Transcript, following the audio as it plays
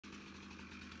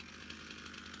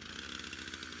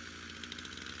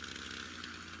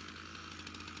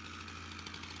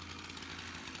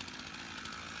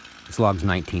This log's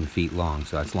 19 feet long,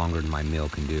 so that's longer than my mill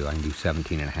can do. I can do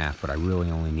 17 and a half, but I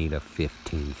really only need a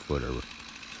 15 footer.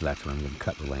 So that's what I'm going to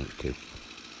cut the length to.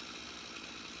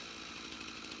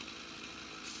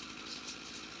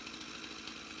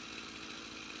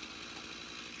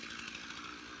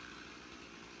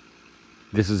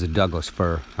 This is a Douglas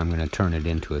fir. I'm going to turn it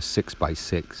into a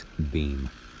 6x6 beam.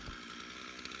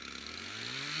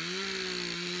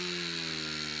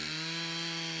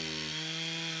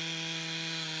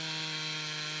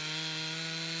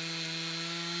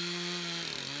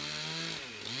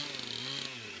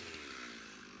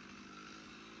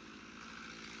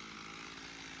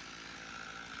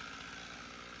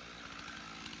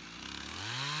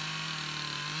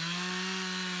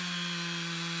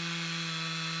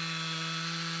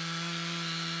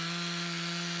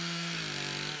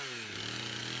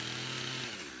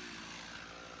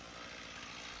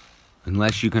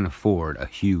 Unless you can afford a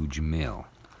huge mill.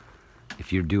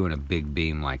 If you're doing a big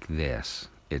beam like this,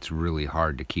 it's really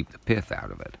hard to keep the pith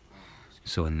out of it.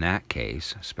 So in that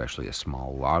case, especially a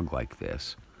small log like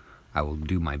this, I will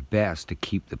do my best to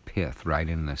keep the pith right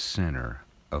in the center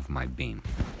of my beam.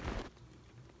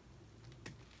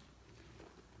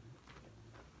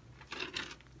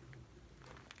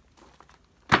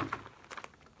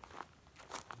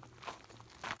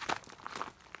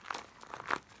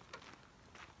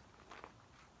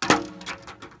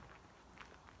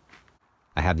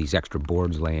 I have these extra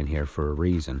boards laying here for a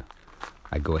reason.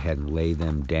 I go ahead and lay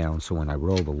them down so when I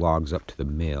roll the logs up to the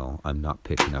mill, I'm not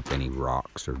picking up any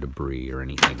rocks or debris or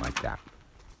anything like that.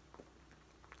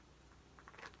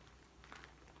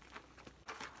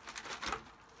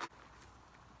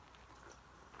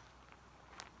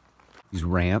 These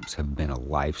ramps have been a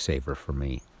lifesaver for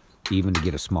me. Even to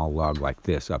get a small log like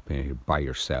this up here by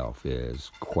yourself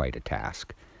is quite a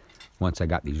task. Once I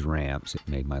got these ramps, it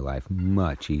made my life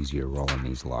much easier rolling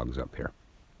these logs up here.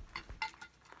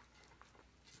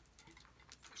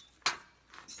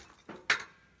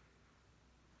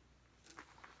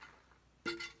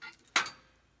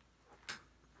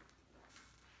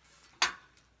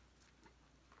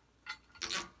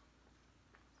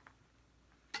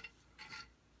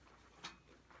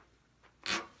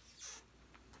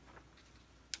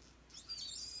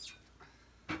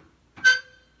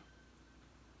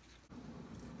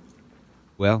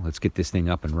 Well, let's get this thing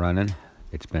up and running.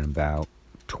 It's been about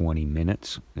 20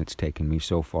 minutes it's taken me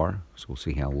so far, so we'll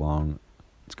see how long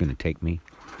it's going to take me.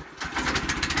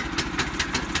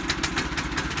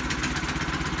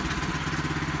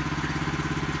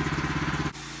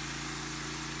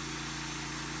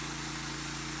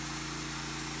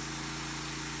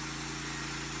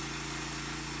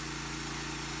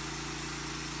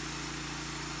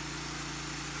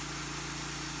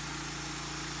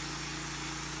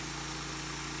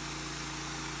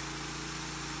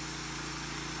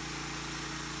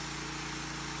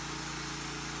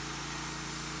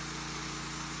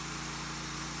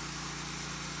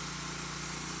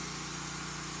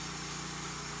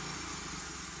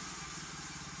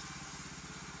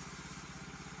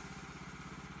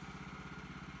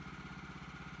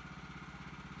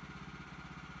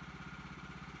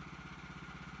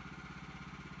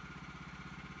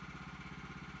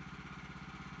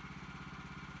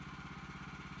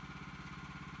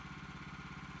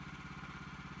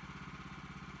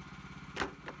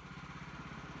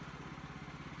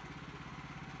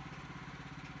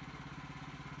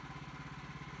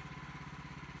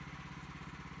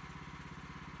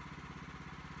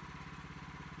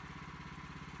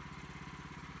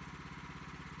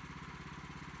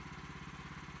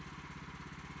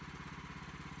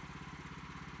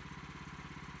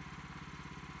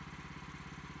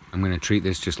 I'm going to treat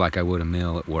this just like I would a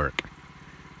mill at work.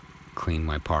 Clean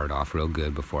my part off real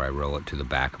good before I roll it to the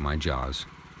back of my jaws.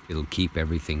 It'll keep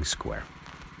everything square.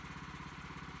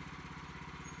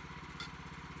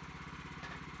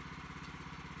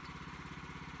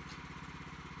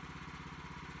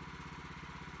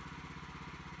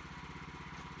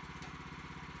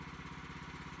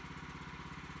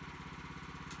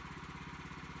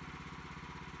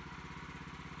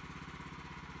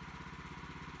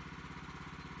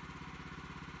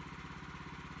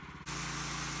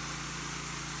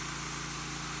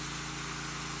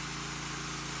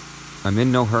 I'm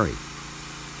in no hurry.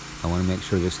 I want to make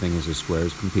sure this thing is as square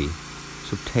as can be,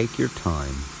 so take your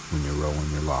time when you're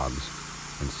rolling your logs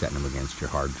and setting them against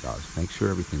your hard jaws. Make sure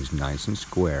everything's nice and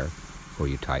square before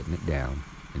you tighten it down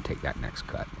and take that next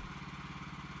cut.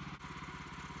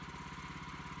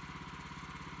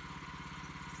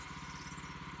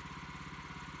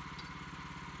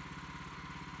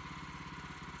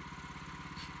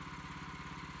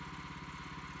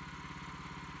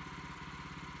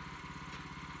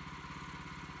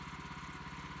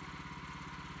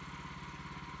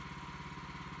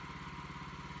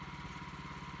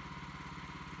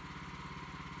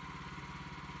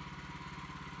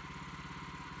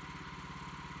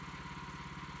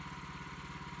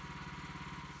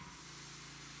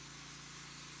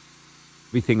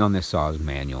 Everything on this saw is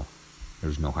manual.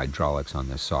 There's no hydraulics on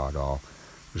this saw at all.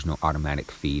 There's no automatic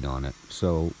feed on it.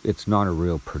 So it's not a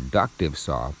real productive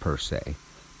saw per se,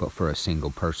 but for a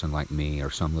single person like me or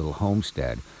some little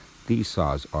homestead, these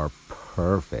saws are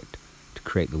perfect to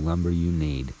create the lumber you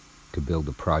need to build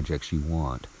the projects you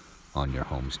want on your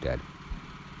homestead.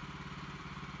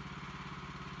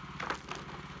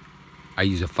 I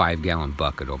use a 5-gallon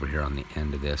bucket over here on the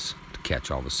end of this to catch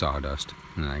all the sawdust.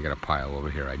 And then I got a pile over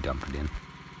here I dump it in.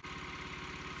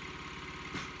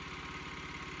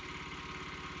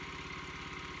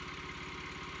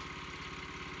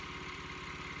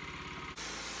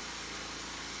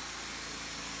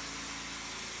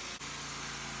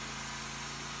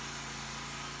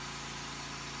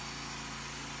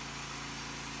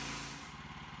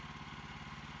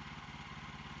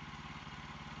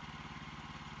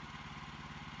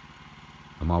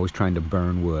 I'm always trying to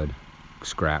burn wood,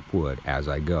 scrap wood as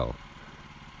I go.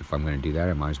 If I'm going to do that,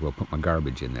 I might as well put my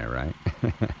garbage in there, right?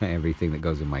 Everything that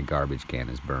goes in my garbage can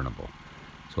is burnable.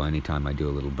 So anytime I do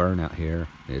a little burn out here,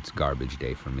 it's garbage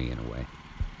day for me in a way.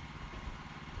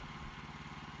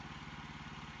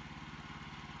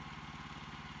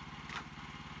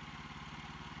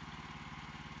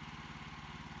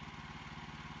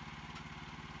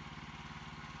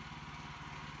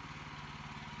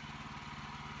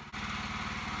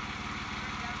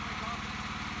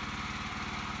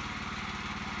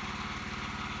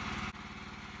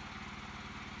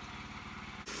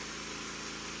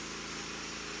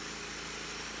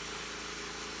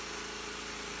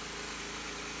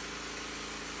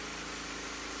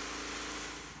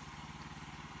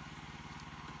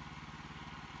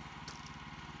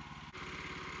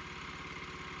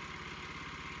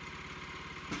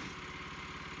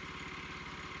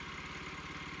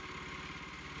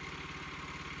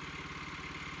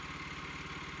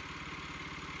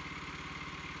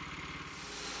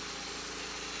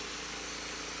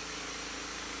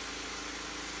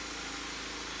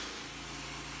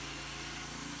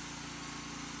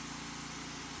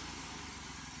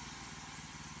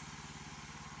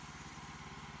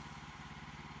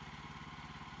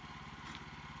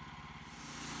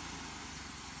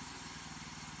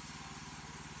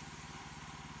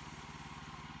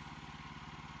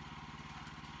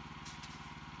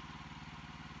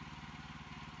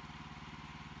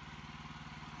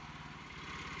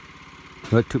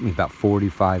 Well, it took me about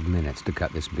 45 minutes to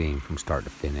cut this beam from start to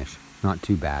finish. Not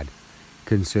too bad,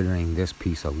 considering this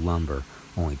piece of lumber,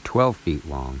 only 12 feet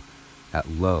long, at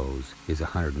Lowe's is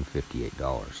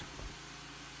 $158.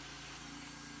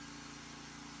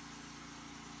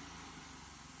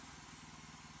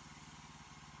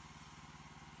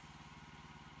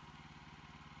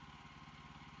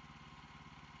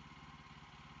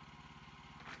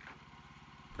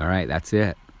 All right, that's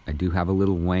it. I do have a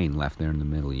little wane left there in the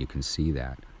middle, you can see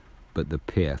that. But the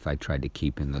pith I tried to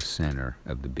keep in the center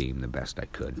of the beam the best I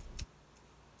could.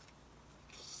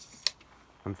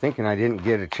 I'm thinking I didn't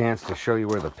get a chance to show you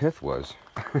where the pith was.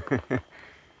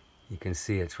 You can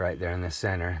see it's right there in the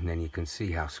center, and then you can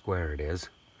see how square it is.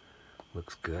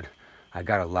 Looks good. I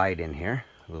got a light in here,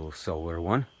 a little solar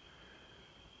one.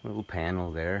 Little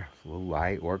panel there, a little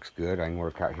light, works good. I can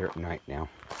work out here at night now.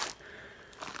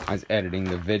 I was editing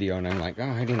the video and I'm like, oh,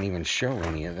 I didn't even show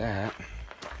any of that.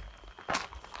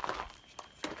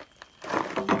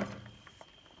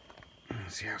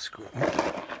 See how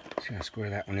square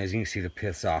that one is. You can see the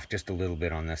pith's off just a little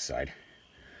bit on this side.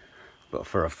 But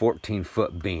for a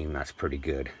 14-foot beam, that's pretty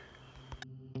good.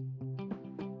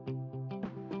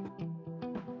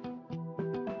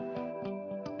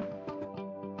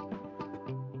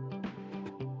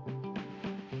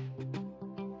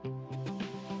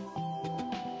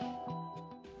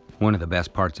 One of the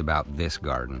best parts about this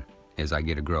garden is I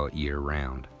get to grow it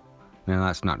year-round. Now,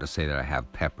 that's not to say that I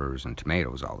have peppers and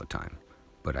tomatoes all the time,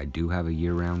 but I do have a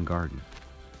year-round garden.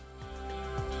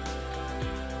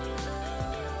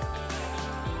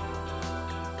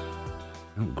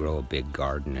 I don't grow a big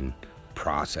garden and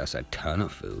process a ton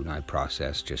of food. I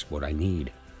process just what I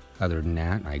need. Other than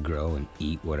that, I grow and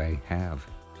eat what I have.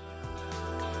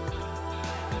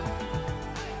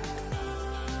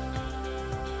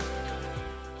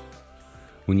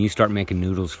 When you start making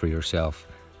noodles for yourself,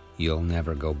 you'll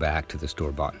never go back to the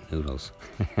store-bought noodles.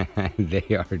 They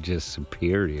are just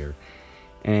superior.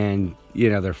 And, you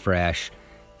know, they're fresh.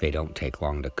 They don't take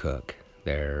long to cook.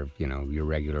 They're, you know, your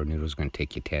regular noodles are going to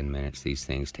take you 10 minutes. These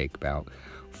things take about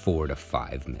 4 to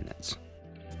 5 minutes.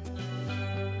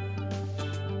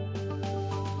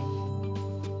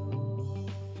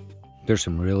 There's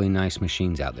some really nice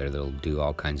machines out there that'll do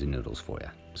all kinds of noodles for you.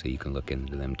 So you can look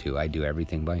into them too. I do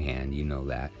everything by hand, you know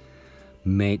that.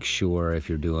 Make sure if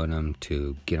you're doing them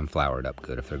to get them floured up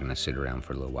good if they're going to sit around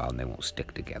for a little while and they won't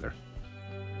stick together.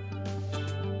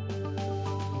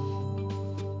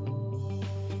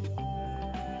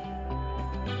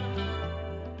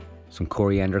 Some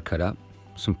coriander cut up,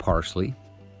 some parsley,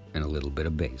 and a little bit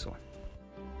of basil.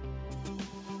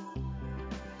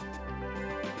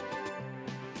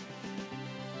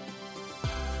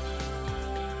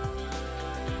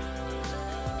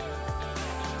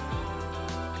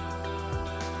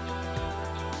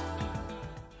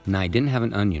 Now I didn't have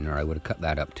an onion or I would have cut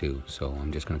that up too, so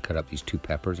I'm just going to cut up these 2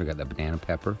 peppers. I got the banana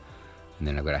pepper and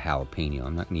then I've got a jalapeno.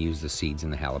 I'm not going to use the seeds in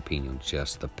the jalapeno,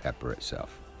 just the pepper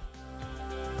itself.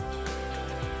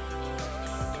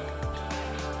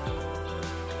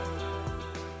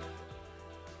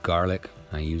 Garlic.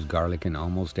 I use garlic in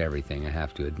almost everything, I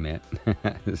have to admit.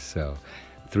 So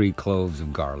 3 cloves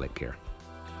of garlic here.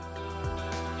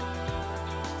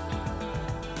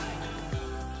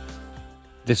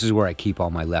 This is where I keep all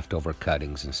my leftover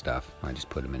cuttings and stuff. I just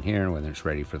put them in here, and when it's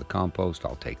ready for the compost,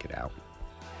 I'll take it out.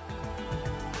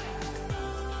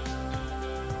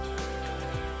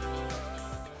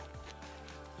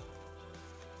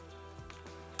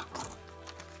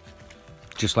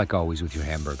 Just like always with your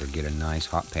hamburger, get a nice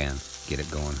hot pan, get it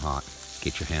going hot.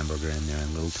 Get your hamburger in there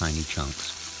in little tiny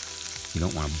chunks. You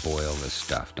don't want to boil this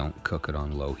stuff. Don't cook it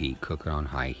on low heat, cook it on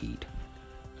high heat.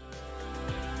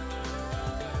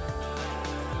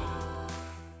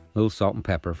 A little salt and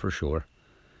pepper for sure.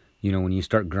 You know, when you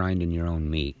start grinding your own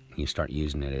meat, you start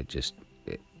using it, it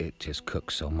just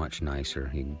cooks so much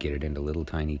nicer. You can get it into little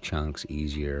tiny chunks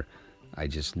easier. I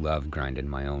just love grinding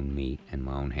my own meat and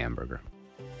my own hamburger.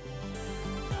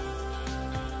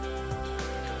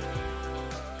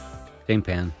 Same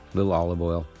pan, little olive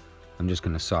oil. I'm just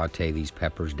going to saute these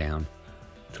peppers down.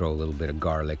 Throw a little bit of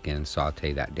garlic in,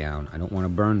 saute that down. I don't want to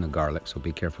burn the garlic, so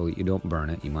be careful that you don't burn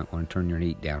it. You might want to turn your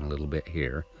heat down a little bit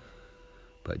here.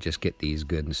 But just get these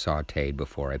good and sauteed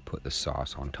before I put the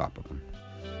sauce on top of them.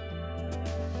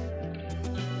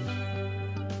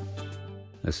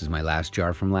 This is my last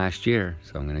jar from last year,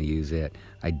 so I'm going to use it.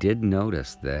 I did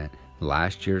notice that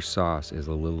last year's sauce is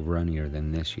a little runnier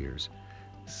than this year's.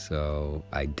 So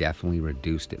I definitely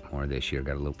reduced it more this year,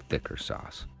 got a little thicker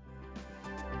sauce.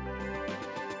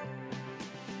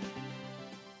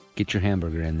 Get your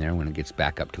hamburger in there when it gets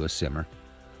back up to a simmer.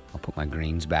 I'll put my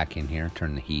greens back in here,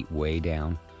 turn the heat way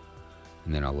down,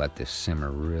 and then I'll let this simmer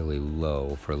really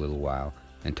low for a little while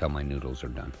until my noodles are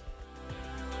done.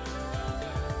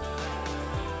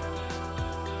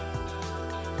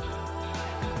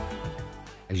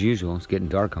 As usual, it's getting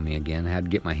dark on me again. I had to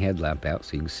get my headlamp out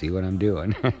so you can see what I'm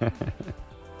doing.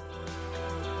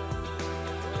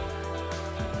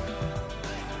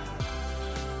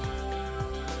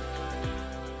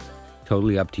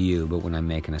 Totally up to you, but when I'm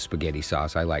making a spaghetti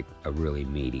sauce, I like a really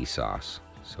meaty sauce.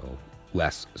 So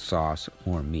less sauce,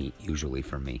 more meat, usually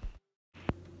for me.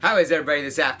 How is everybody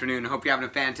this afternoon? I hope you're having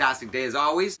a fantastic day as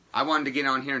always. I wanted to get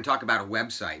on here and talk about a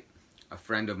website. A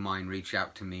friend of mine reached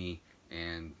out to me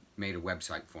and made a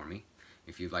website for me.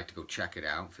 If you'd like to go check it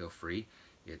out, feel free.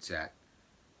 It's at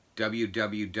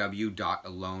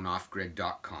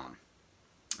www.aloneoffgrid.com.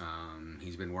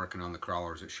 He's been working on the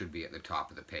crawlers. It should be at the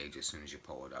top of the page as soon as you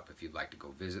pull it up. If you'd like to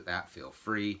go visit that, feel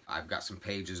free. I've got some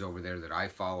pages over there that I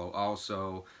follow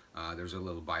also. There's a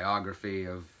little biography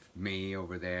of me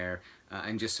over there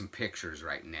and just some pictures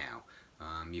right now.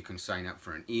 You can sign up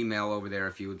for an email over there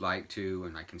if you would like to,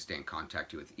 and I can stay in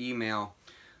contact with email.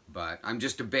 But I'm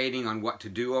just debating on what to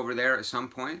do over there at some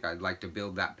point. I'd like to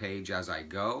build that page as I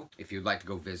go. If you'd like to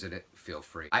go visit it, feel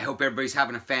free. I hope everybody's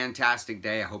having a fantastic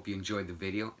day. I hope you enjoyed the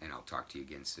video, and I'll talk to you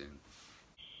again soon.